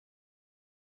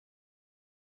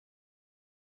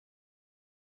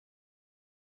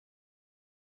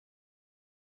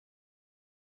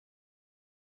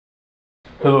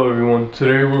Hello everyone.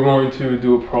 Today we're going to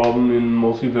do a problem in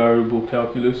multivariable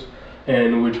calculus,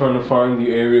 and we're trying to find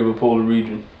the area of a polar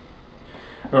region.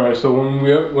 Alright, so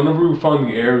whenever we find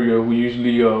the area, we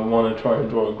usually want to try and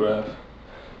draw a graph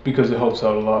because it helps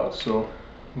out a lot. So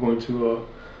I'm going to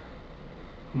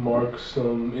mark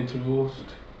some intervals.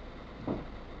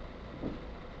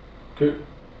 Okay,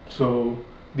 so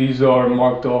these are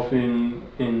marked off in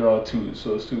twos,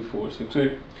 so it's 2, 4, 6,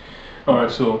 8.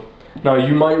 Alright, so now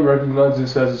you might recognize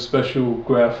this as a special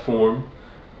graph form.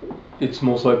 It's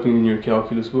most likely in your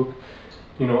calculus book.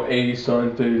 You know, a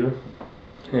sine theta,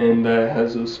 and that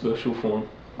has a special form.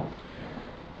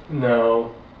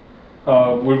 Now,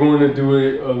 we're going to do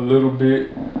it a little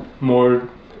bit more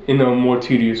in a more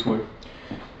tedious way.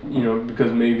 You know,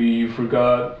 because maybe you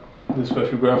forgot the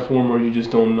special graph form or you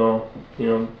just don't know. You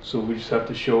know, so we just have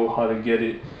to show how to get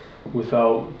it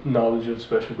without knowledge of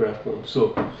special graph form.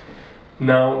 So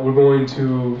now we're going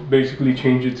to basically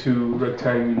change it to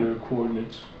rectangular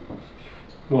coordinates.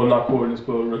 Well, not coordinates,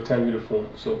 but rectangular form.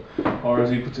 So r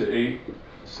is equal to 8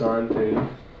 sine theta.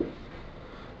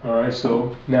 Alright,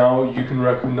 so now you can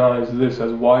recognize this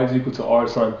as y is equal to r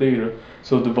sine theta.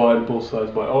 So divide both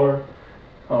sides by r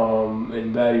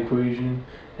in that equation,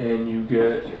 and you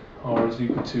get r is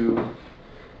equal to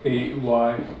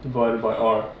 8y divided by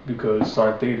r, because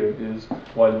sine theta is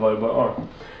y divided by r.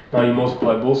 Now you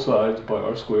multiply both sides by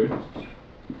r squared,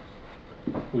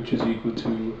 which is equal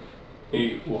to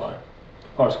 8y.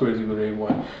 R squared is equal to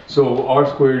 8y. So r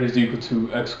squared is equal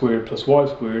to x squared plus y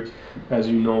squared, as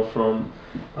you know from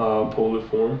polar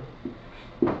form.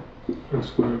 X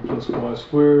squared plus y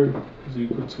squared is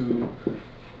equal to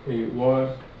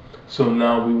 8y. So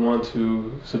now we want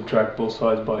to subtract both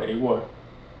sides by 8y.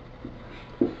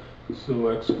 So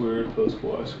x squared plus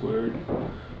y squared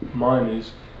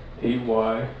minus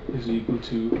 8y is equal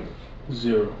to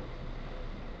 0.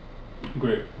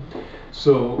 Great.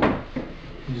 So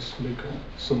just make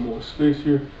some more space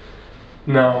here.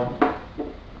 Now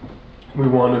we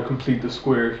want to complete the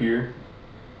square here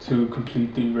to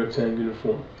complete the rectangular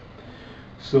form.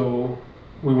 So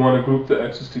we want to group the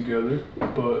x's together,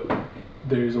 but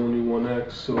there's only one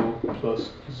x, so plus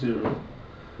 0,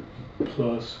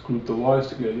 plus group the y's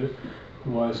together,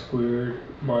 y squared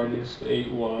minus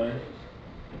 8y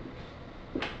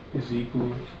is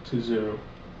equal to 0.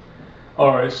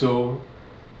 Alright, so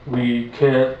we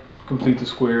can't complete the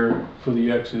square for the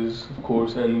x's, of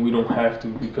course, and we don't have to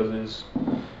because it's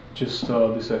just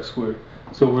this x squared.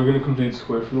 So we're going to complete the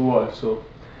square for the y. So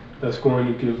that's going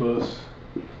to give us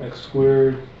x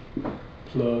squared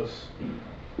plus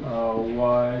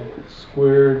y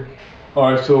squared.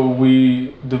 Alright, so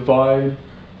we divide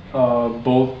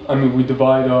we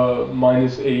divide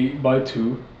minus 8 by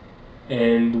 2,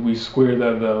 and we square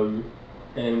that value,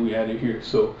 and we add it here.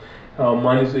 So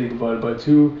minus 8 divided by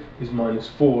 2 is minus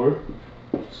 4,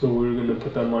 so we're going to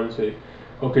put that minus 8.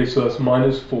 Okay, so that's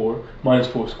minus 4. Minus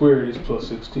 4 squared is plus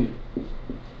 16.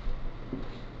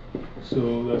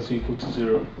 So that's equal to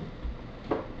 0.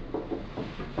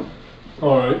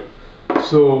 Alright,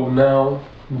 so now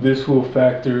this will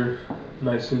factor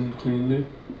nice and cleanly.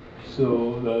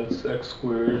 So that's x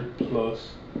squared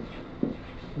plus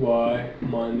y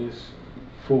minus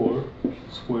 4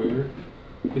 squared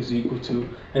is equal to,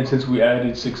 and since we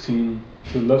added 16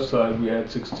 to the left side, we add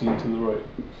 16 to the right.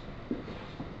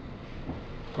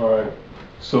 Alright,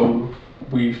 so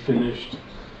we finished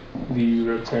the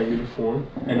rectangular form,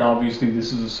 and obviously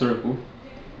this is a circle.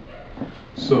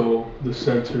 So the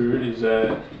center is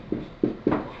at,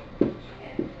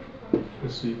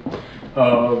 let's see,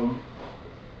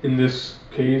 in this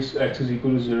case x is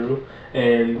equal to 0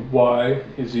 and y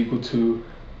is equal to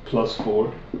plus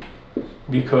 4,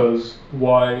 because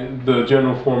y, the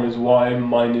general form is y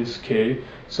minus k,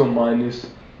 so minus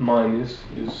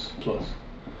is plus.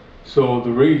 So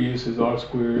the radius is r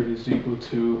squared is equal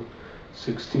to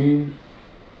 16,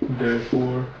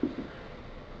 therefore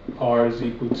r is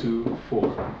equal to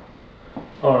 4.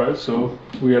 Alright, so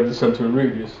we have the center and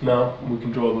radius. Now we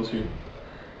can draw those here.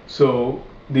 So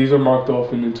these are marked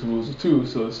off in intervals of 2,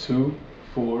 so it's 2,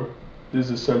 4, this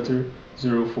is the center,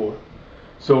 0, 4.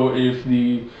 So if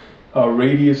the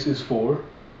radius is 4,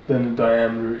 then the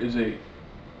diameter is 8.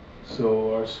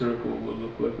 So our circle will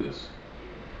look like this.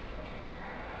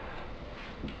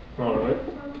 Alright.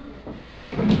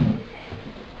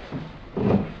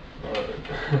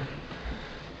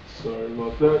 Sorry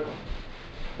about that.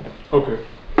 Okay.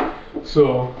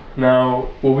 So now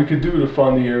what we could do to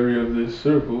find the area of this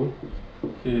circle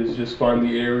is just find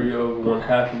the area of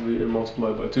 1/2 of it and multiply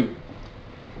it by 2.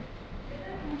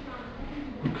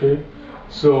 Okay.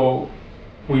 So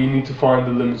we need to find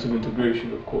the limits of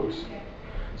integration, of course.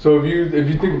 So if you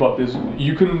think about this,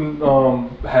 you can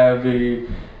have a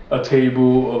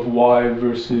table of y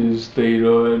versus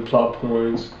theta and plot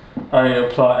points.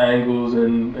 Plot angles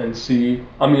and see.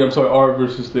 I'm sorry, r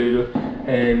versus theta,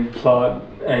 and plot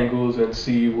angles and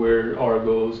see where r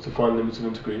goes to find limits of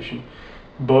integration.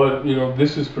 But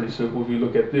this is pretty simple. If you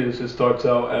look at this, it starts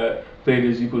out at theta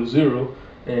is equal to 0,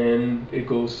 and it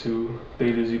goes to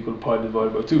theta is equal to pi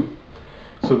divided by 2.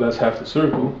 So that's half the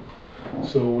circle.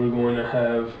 So we're going to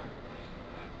have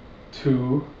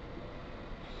 2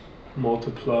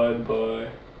 multiplied by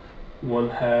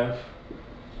 1/2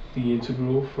 the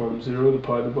integral from 0 to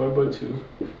pi divided by 2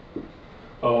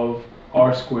 of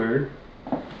r squared,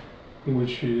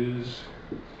 which is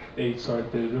 8 sine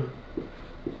theta.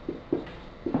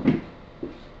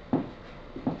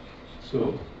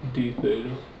 So d theta.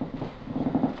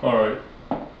 Alright.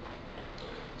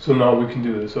 So now we can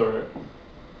do this. Alright.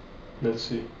 Let's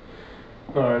see.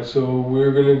 Alright, so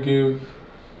we're going to give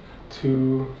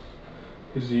 2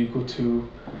 is equal to,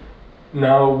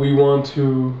 now we want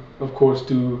to, of course,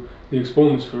 do the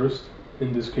exponents first,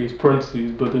 in this case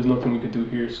parentheses, but there's nothing we can do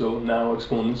here, so now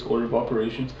exponents, order of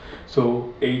operations.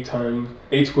 So 8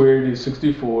 squared is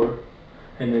 64,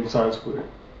 and then sine squared.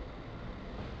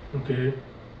 Okay,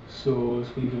 so it's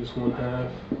going to give us 1/2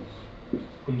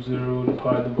 from 0 to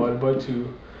pi divided by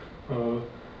 2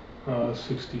 of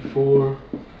 64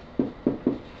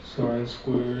 sine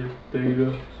squared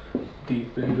theta d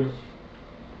theta.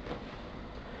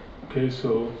 Okay,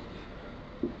 so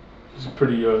it's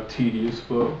pretty tedious,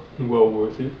 but well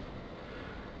worth it.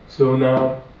 So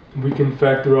now we can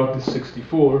factor out the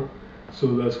 64,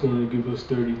 so that's going to give us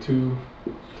 32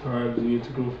 times the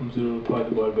integral from 0 to pi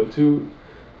divided by 2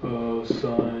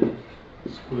 sine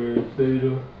squared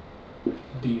theta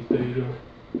d theta.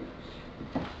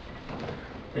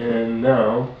 And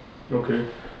now, okay,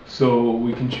 so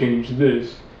we can change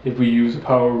this if we use a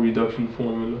power reduction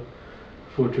formula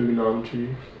for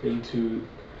trigonometry into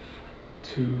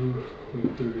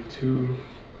 32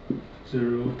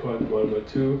 0 pi divided by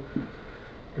 2,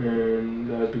 and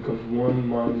that becomes 1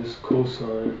 minus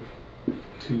cosine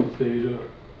 2 theta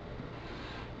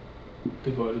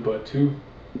divided by 2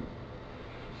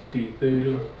 d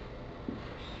theta.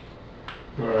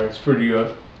 Alright, it's pretty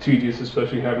tedious,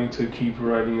 especially having to keep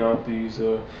writing out these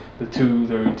the 2,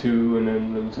 32, and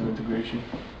then limits of integration.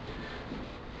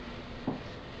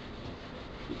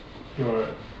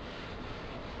 Alright,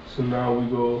 so now we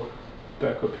go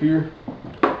back up here.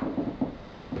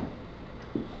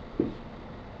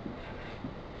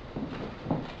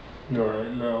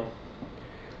 Alright, now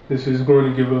this is going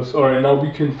to give us, alright, now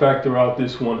we can factor out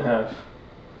this 1/2.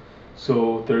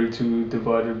 So 32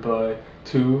 divided by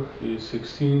 2 is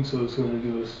 16, so it's going to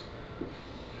give us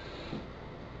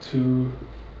 2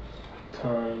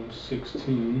 times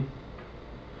 16.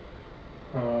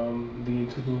 The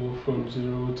integral from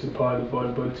 0 to pi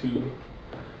divided by 2.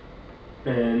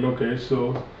 And okay,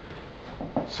 so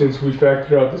since we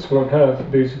factored out this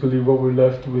 1/2, basically what we're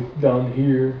left with down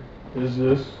here is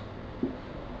this.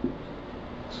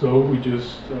 So we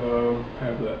just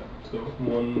have that. So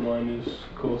 1 minus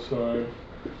cosine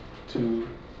 2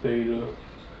 theta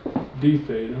d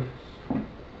theta.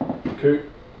 Okay,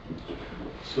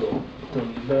 so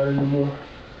don't do that anymore.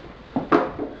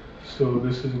 So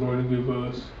this is going to give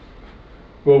us,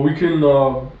 well, we can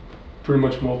pretty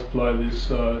much multiply this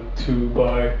 2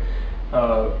 by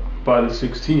the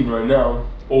 16 right now,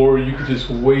 or you could just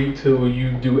wait till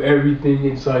you do everything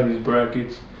inside these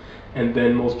brackets and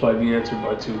then multiply the answer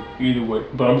by 2. Either way,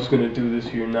 but I'm just going to do this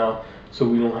here now so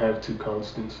we don't have two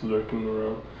constants lurking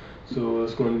around. So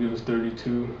that's going to give us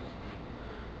 32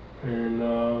 and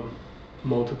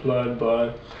multiplied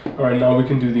by, alright, now we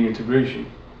can do the integration.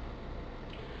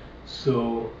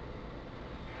 So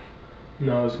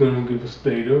now it's going to give us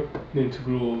theta, the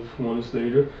integral of 1 is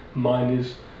theta,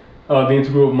 minus, the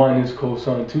integral of minus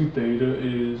cosine 2 theta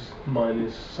is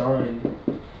minus sine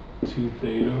 2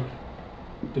 theta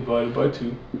divided by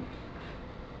 2.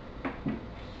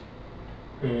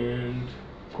 And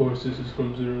of course this is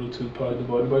from 0 to pi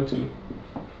divided by 2.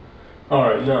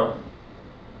 Alright, now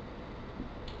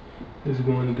this is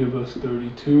going to give us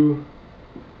 32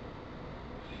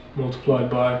 multiplied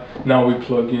by, now we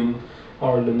plug in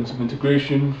our limits of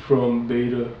integration from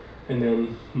beta and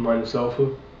then minus alpha,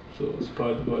 so it's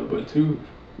pi divided by 2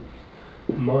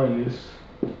 minus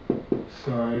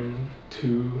sine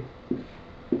 2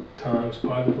 times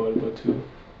pi divided by 2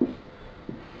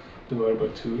 divided by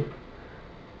 2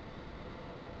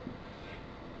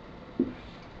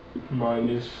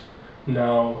 minus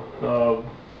now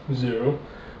 0,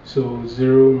 so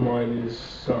 0 minus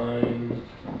sine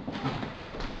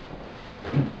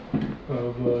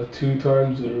of 2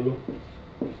 times 0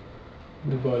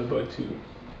 divided by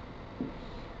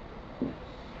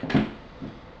 2.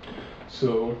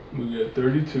 So we get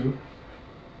 32.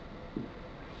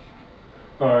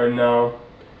 Alright, now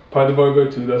pi divided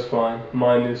by 2, that's fine,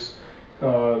 minus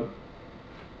the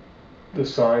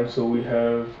sign, so we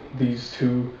have these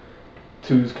two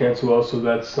 2's cancel out, so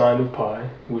that's sine of pi,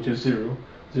 which is 0.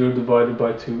 0 divided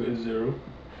by 2 is 0.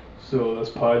 So that's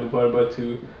pi divided by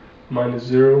 2 minus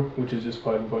 0, which is just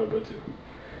pi divided by 2.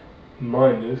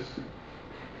 Minus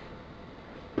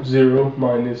 0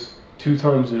 minus 2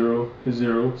 times 0 is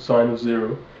 0. Sine of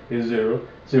 0 is 0.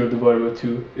 0 divided by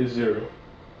 2 is 0.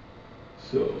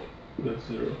 So that's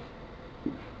 0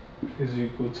 is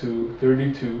equal to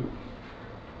 32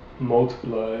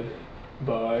 multiplied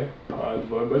by pi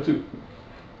divided by 2.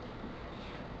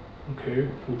 Okay,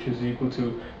 which is equal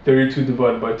to 32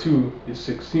 divided by 2 is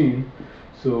 16,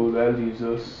 so that leaves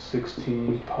us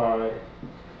 16 pi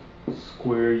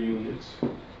square units.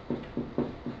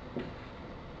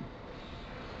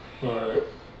 Alright,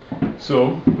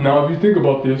 so now if you think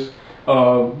about this,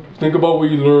 think about what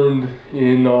you learned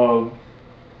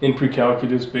in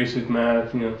pre-calculus, basic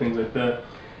math, things like that.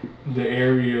 The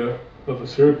area of a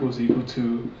circle is equal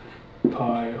to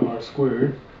pi r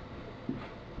squared.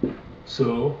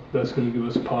 So that's going to give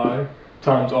us pi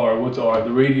times r. What's r?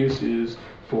 The radius is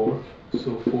 4.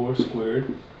 So 4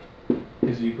 squared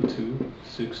is equal to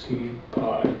 16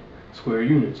 pi square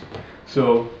units.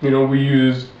 So, we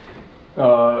used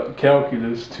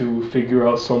calculus to figure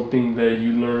out something that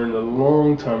you learned a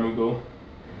long time ago,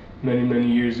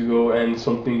 many years ago, and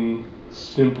something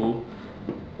simple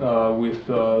with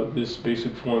this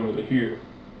basic formula here.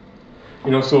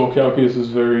 So calculus is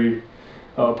very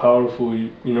powerful.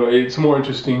 It's more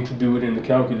interesting to do it in the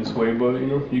calculus way, but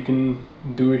you can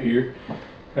do it here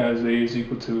as a is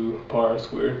equal to pi r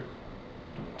squared.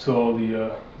 It's all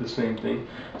the same thing.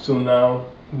 So now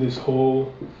this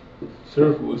whole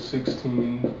circle is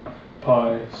 16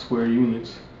 pi square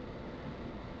units.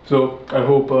 So I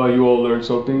hope you all learned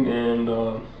something, and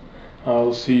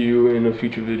I'll see you in a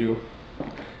future video.